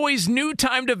there's always new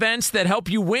timed events that help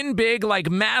you win big, like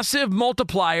massive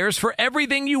multipliers for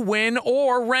everything you win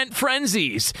or rent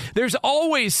frenzies. There's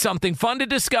always something fun to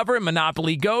discover in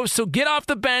Monopoly Go, so get off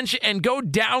the bench and go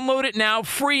download it now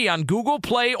free on Google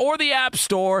Play or the App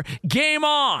Store. Game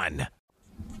on!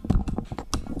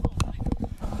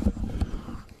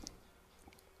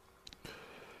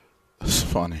 It's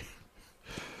funny.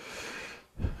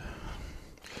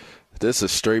 This is a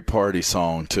straight party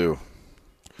song, too.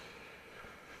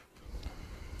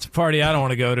 It's a party I don't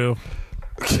want to go to.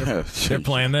 They're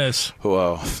playing this.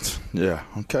 Well, yeah,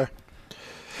 okay.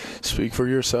 Speak for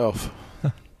yourself.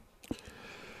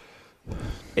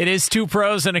 It is Two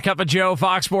Pros and a Cup of Joe,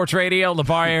 Fox Sports Radio.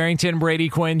 LaVar Arrington, Brady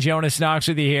Quinn, Jonas Knox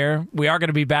with you here. We are going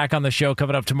to be back on the show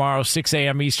coming up tomorrow, 6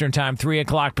 a.m. Eastern Time, 3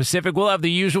 o'clock Pacific. We'll have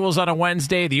the usuals on a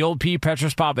Wednesday. The old P.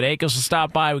 Petros Papadakis will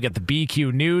stop by. We got the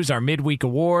BQ News, our midweek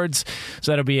awards.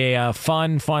 So that'll be a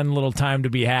fun little time to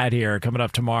be had here coming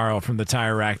up tomorrow from the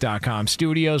TireRack.com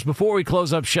studios. Before we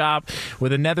close up shop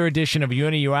with another edition of You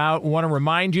In and You Out, we want to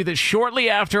remind you that shortly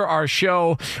after our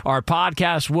show, our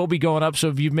podcast will be going up. So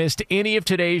if you've missed any of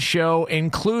today's show,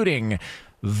 including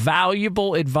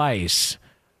valuable advice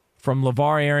from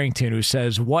LaVar Arrington, who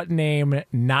says what name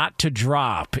not to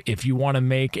drop if you want to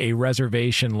make a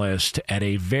reservation list at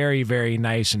a very, very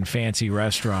nice and fancy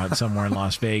restaurant somewhere in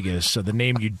Las Vegas. So the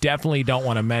name you definitely don't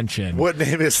want to mention. What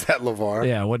name is that, LaVar?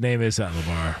 Yeah, what name is that,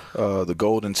 LaVar? The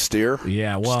Golden Steer.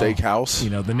 Yeah, well, Steakhouse.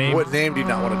 You know the name. What name do you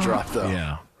not want to drop, though?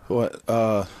 Yeah.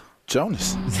 What?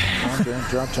 Jonas.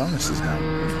 Drop Jonas's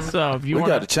name. So if you we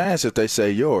got a chance if they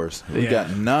say yours. We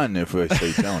got none if we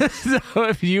say Jonas. So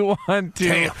if you want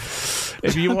to,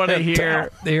 if you want to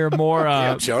hear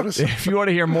more, Jonas. If you want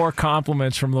to hear more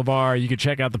compliments from LaVar, you can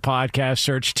check out the podcast.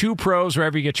 Search Two Pros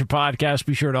wherever you get your podcast.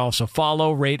 Be sure to also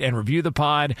follow, rate, and review the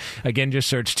pod. Again, just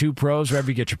search Two Pros wherever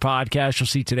you get your podcast. You'll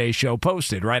see today's show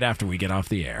posted right after we get off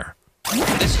the air.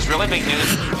 This is really big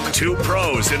news. Two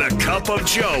pros and a cup of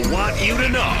Joe want you to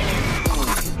know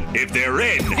if they're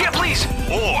in. Yeah, please.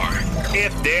 Or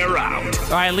if they're out. All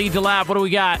right, lead the lap. What do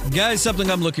we got? Guys, something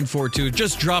I'm looking forward to. It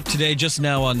just dropped today, just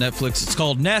now on Netflix. It's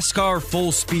called NASCAR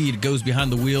Full Speed. It goes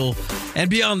behind the wheel and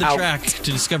beyond the track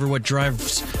to discover what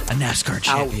drives a NASCAR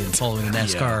champion following a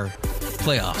NASCAR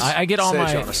playoffs. I get all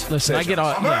my... Jonas. Listen, I get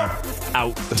all...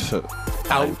 out.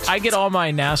 I get all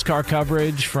my NASCAR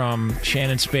coverage from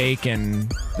Shannon Spake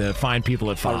and the fine people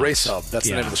at Fox. Race Hub. That's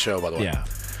the name of the show, by the way. Yeah.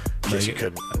 In case you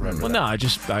couldn't remember. Well, no, I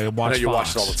watch I know you Fox.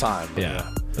 watch it all the time. Yeah,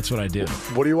 that's what I do.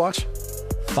 What do you watch?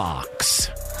 Fox.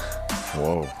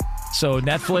 Whoa. So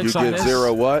Netflix You on give this?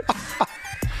 Zero what?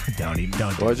 Don't do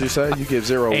What'd you say? You give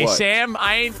zero Hey, what? Sam,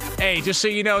 hey, just so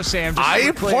you know, Sam. Just I so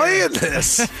ain't we're clear. playing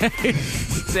this.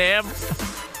 Sam,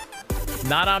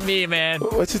 not on me, man.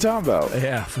 What you talking about?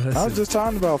 Yeah. I was just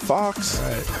talking about Fox. All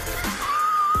right.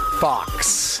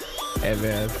 Fox. Hey,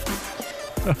 man.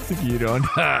 You don't.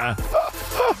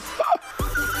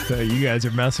 So you guys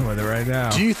are messing with it right now.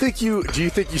 Do you think you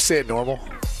say it normal?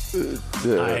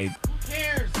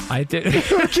 I did.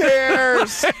 Who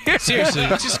cares? Seriously,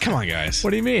 just come on, guys.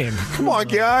 What do you mean? Come on,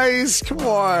 guys. Come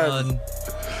on.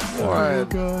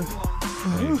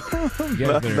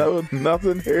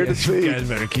 Nothing here to see. You guys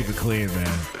better keep it clean, man.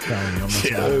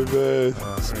 Sam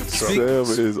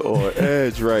is on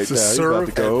edge right now. He's about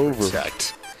to go over.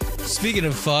 Speaking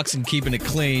of Fox and keeping it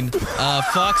clean,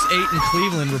 Fox 8 in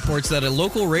Cleveland reports that a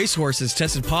local racehorse has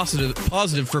tested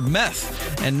positive for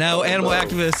meth, and now animal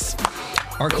activists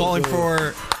are calling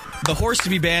for the horse to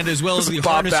be banned as well as the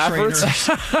harness trainers.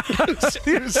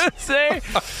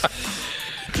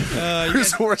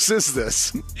 Whose horse is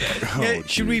this?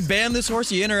 Should we ban this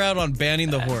horse? You in or out on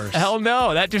banning the horse? Hell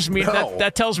no. That just means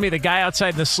that tells me the guy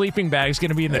outside in the sleeping bag is going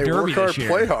to be in the Derby work hard, this year.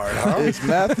 play hard, huh? Is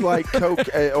meth like coke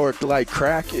or like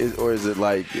crack, or is it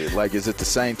like is it the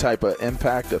same type of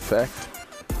impact effect?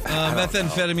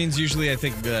 Methamphetamines usually, I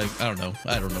think, I don't know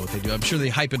what they do. I'm sure they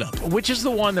hype it up. Which is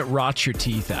the one that rots your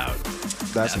teeth out?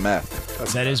 That's meth.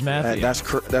 That is meth. And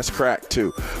that's crack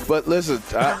too. But listen,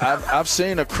 I've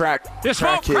seen a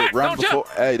crackhead run before.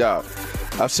 Hey, dog.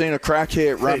 I've seen a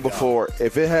crackhead run before.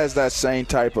 If it has that same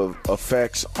type of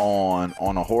effects on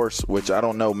a horse, which I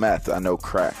don't know meth, I know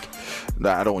crack.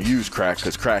 Now, I don't use crack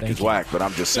because crack is whack, but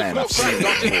I'm just saying I've seen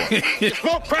it before. You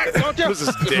smoke crack, don't you? This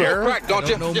is dare. Crack, don't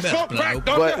you? You smoke crack,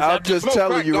 don't you? But I'm just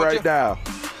telling you right now,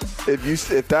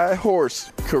 if that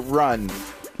horse could run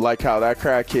like how that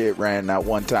crackhead ran that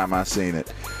one time I seen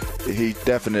it, he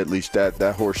definitely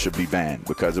that horse should be banned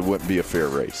because it wouldn't be a fair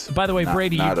race. By the way,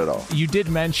 Brady, not at all. You did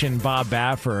mention Bob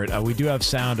Baffert. We do have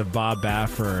sound of Bob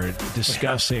Baffert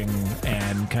discussing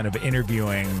and kind of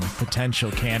interviewing potential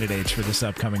candidates for this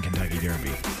upcoming Kentucky Derby.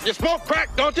 You smoke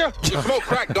crack, don't you? You smoke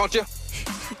crack, don't you?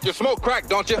 You smoke crack,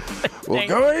 don't you? Well,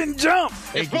 go ahead and jump.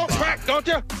 You smoke crack, don't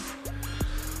you?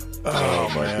 Oh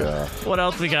my God! What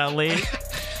else we got, Lee?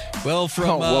 Well,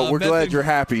 we're glad you're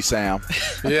happy, Sam.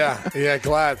 Yeah,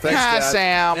 glad. Thanks, Hi, Dad.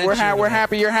 Sam. We're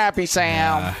happy you're happy,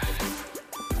 Sam.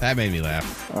 That made me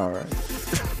laugh. All right.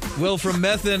 Well, from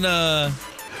meth and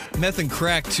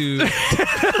crack to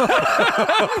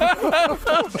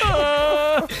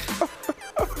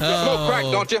Smoke crack,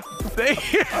 don't you?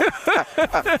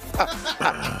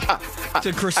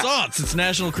 to croissants. It's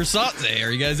National Croissant Day.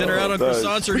 Are you guys in or out on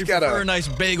croissants, or do you prefer a nice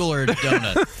bagel or a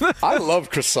donut? I love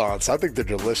croissants. I think they're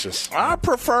delicious. I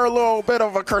prefer a little bit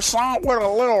of a croissant with a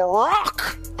little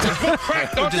rock.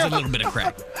 Just a little bit of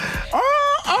crack.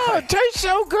 Oh, it tastes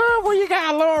so good when you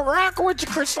got a little rock with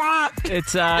your croissant.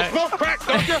 It's smoke crack,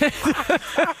 don't you?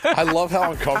 I love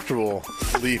how uncomfortable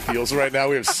Lee feels right now.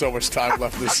 We have so much time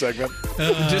left in this segment.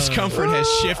 Discomfort has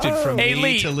shifted from Hey,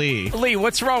 me to Lee. Lee,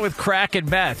 what's wrong with crack and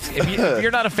meth? If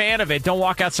you're not a fan of it, don't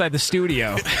walk outside the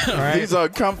studio. All right? He's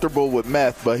uncomfortable with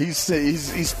meth, but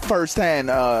he's firsthand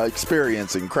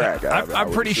experiencing crack.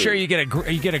 I'm pretty sure you get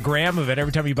a gram of it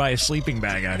every time you buy a sleeping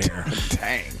bag out here.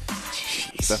 Dang.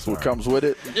 That's what comes with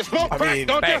it. You smoke crack,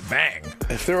 don't bang, you? Bang.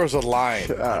 If there was a line,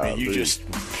 you just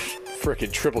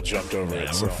freaking triple jumped over it.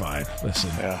 We're fine.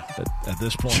 Listen, at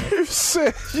this point.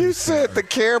 You said the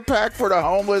care pack for the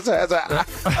homeless has a...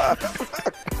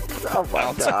 Oh,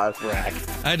 my God.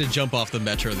 I had to jump off the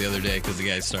metro the other day because the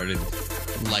guy started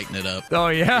lighting it up. Oh,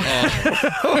 yeah?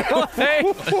 Hey,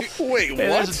 wait, what?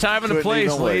 There's a time and a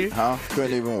place, Lee.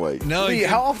 Couldn't even wait. No, Lee,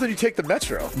 how often do you take the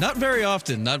metro? Not very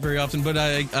often, but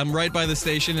I'm right by the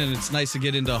station, and it's nice to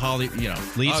get into Holly.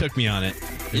 Lee took me on it.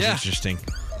 It was interesting.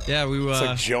 Yeah, It's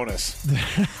like Jonas.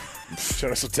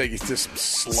 Jonas will take you to some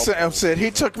slow. Sam said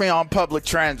he took me on public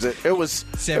transit. It was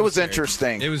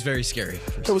interesting. It was very scary.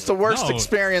 It was the worst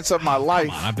experience of my life.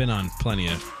 Come on, I've been on plenty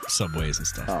of subways and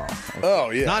stuff. Oh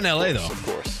yeah. Not in L.A. though. Of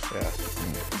course. Yeah.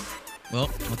 Well,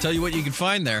 I'll tell you what you can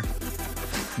find there.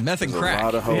 Meth and There's crack. a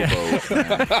lot of hobos,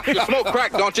 man. You smoke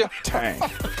crack, don't you? Dang.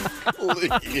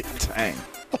 Dang.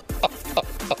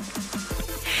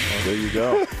 There you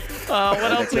go. What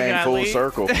else we got, full Lee?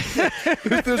 circle.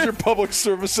 There's your public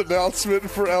service announcement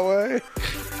for LA.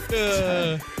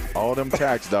 All them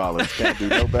tax dollars can't do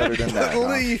no better than that.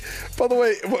 Lee, by the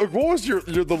way, what was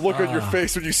the look on your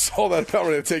face when you saw that about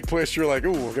ready to take place? You were like,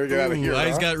 "Ooh, we're gonna get out of here."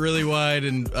 Eyes got really wide,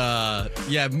 and I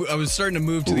was starting to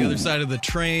move to the other side of the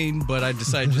train, but I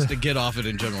decided just to get off it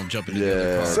in general and jump into the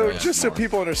other car. So just so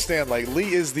people understand, like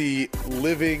Lee is the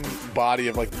living body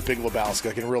of like the Big Lebowski,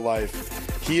 like in real life.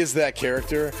 He is that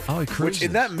character. Oh, he cruises. Which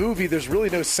in that movie, there's really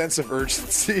no sense of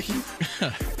urgency.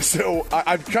 So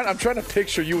I'm trying to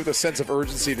picture you with a sense of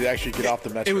urgency to actually get off the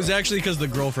metro. It was actually because the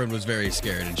girlfriend was very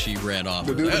scared and she ran off.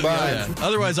 Yeah.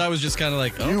 Otherwise, I was just kind of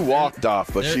like, you walked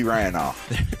off, but she ran off.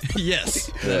 Yes.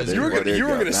 You were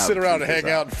going to sit around and hang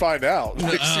out and find out, see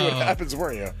what happens,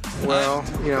 weren't you? Well,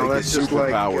 that's just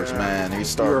like superpowers, man. He your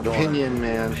started opinion,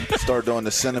 man. Start doing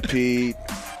the centipede.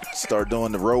 Start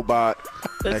doing the robot.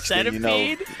 The Next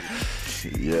centipede?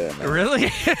 Thing you know, yeah, man. Really?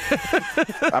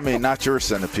 I mean, not your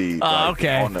centipede.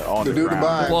 Okay. On the dude ground.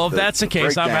 behind. Well, if that's the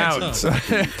case, I'm out.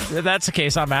 If that's the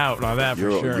case, I'm out on that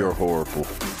for sure. You're horrible.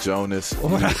 Jonas,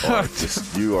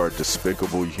 you are a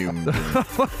despicable human being.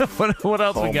 What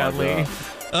else we got, Lee?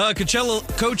 Coachella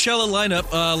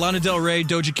lineup, Lana Del Rey,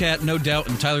 Doja Cat, No Doubt,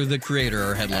 and Tyler, the Creator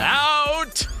are headlining.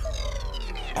 Out!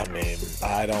 I mean,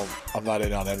 I'm not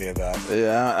in on any of that.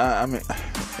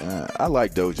 Yeah, I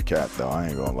like Doja Cat, though. I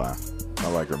ain't gonna lie. I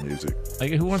like her music.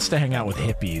 Like, who wants to hang out with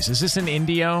hippies? Is this an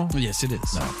Indio? Yes, it is.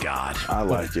 Oh, God. I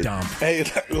like it. Dump. Hey,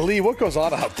 Lee, what goes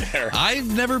on out there?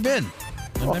 I've never been.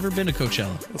 I've never been to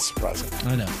Coachella. That's surprising.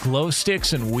 I know. Glow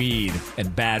sticks and weed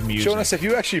and bad music. Jonas, have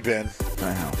you actually been?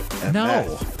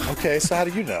 No. Okay, so how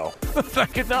do you know?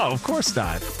 No, of course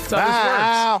not. That's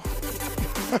how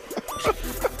this works.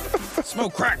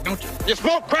 Smoke crack, don't you? You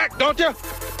smoke crack, don't you?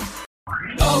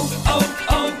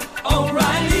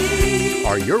 O'Reilly.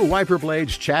 Are your wiper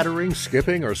blades chattering,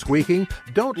 skipping, or squeaking?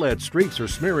 Don't let streaks or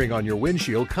smearing on your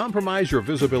windshield compromise your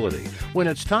visibility. When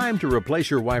it's time to replace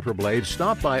your wiper blades,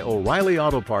 stop by O'Reilly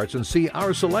Auto Parts and see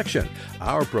our selection.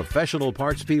 Our professional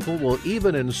parts people will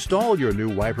even install your new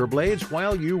wiper blades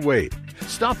while you wait.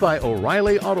 Stop by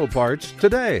O'Reilly Auto Parts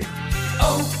today.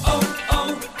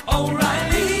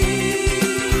 O'Reilly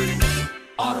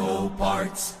Auto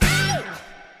Parts.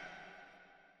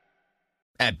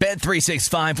 At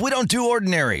Bet365, we don't do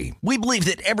ordinary. We believe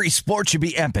that every sport should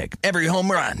be epic. Every home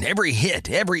run, every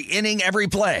hit, every inning, every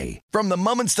play. From the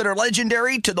moments that are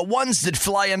legendary to the ones that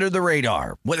fly under the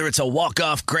radar. Whether it's a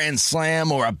walk-off grand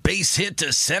slam or a base hit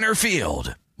to center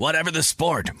field. Whatever the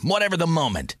sport, whatever the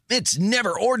moment. It's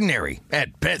never ordinary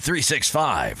at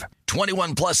Bet365.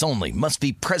 21 plus only. Must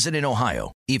be present in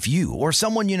Ohio. If you or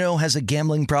someone you know has a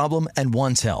gambling problem and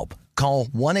wants help, call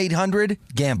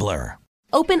 1-800-GAMBLER.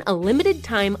 Open a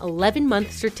limited-time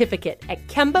 11-month certificate at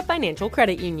Kemba Financial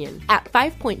Credit Union. At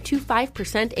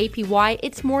 5.25% APY,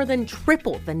 it's more than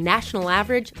triple the national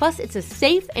average, plus it's a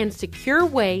safe and secure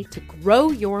way to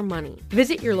grow your money.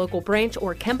 Visit your local branch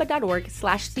or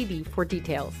kemba.org/cd for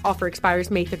details. Offer expires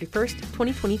May 31st,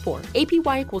 2024.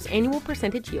 APY equals annual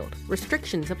percentage yield.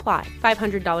 Restrictions apply.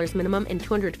 $500 minimum and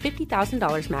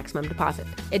 $250,000 maximum deposit.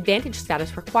 Advantage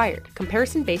status required.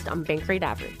 Comparison based on bank rate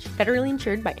average. Federally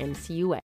insured by NCUA.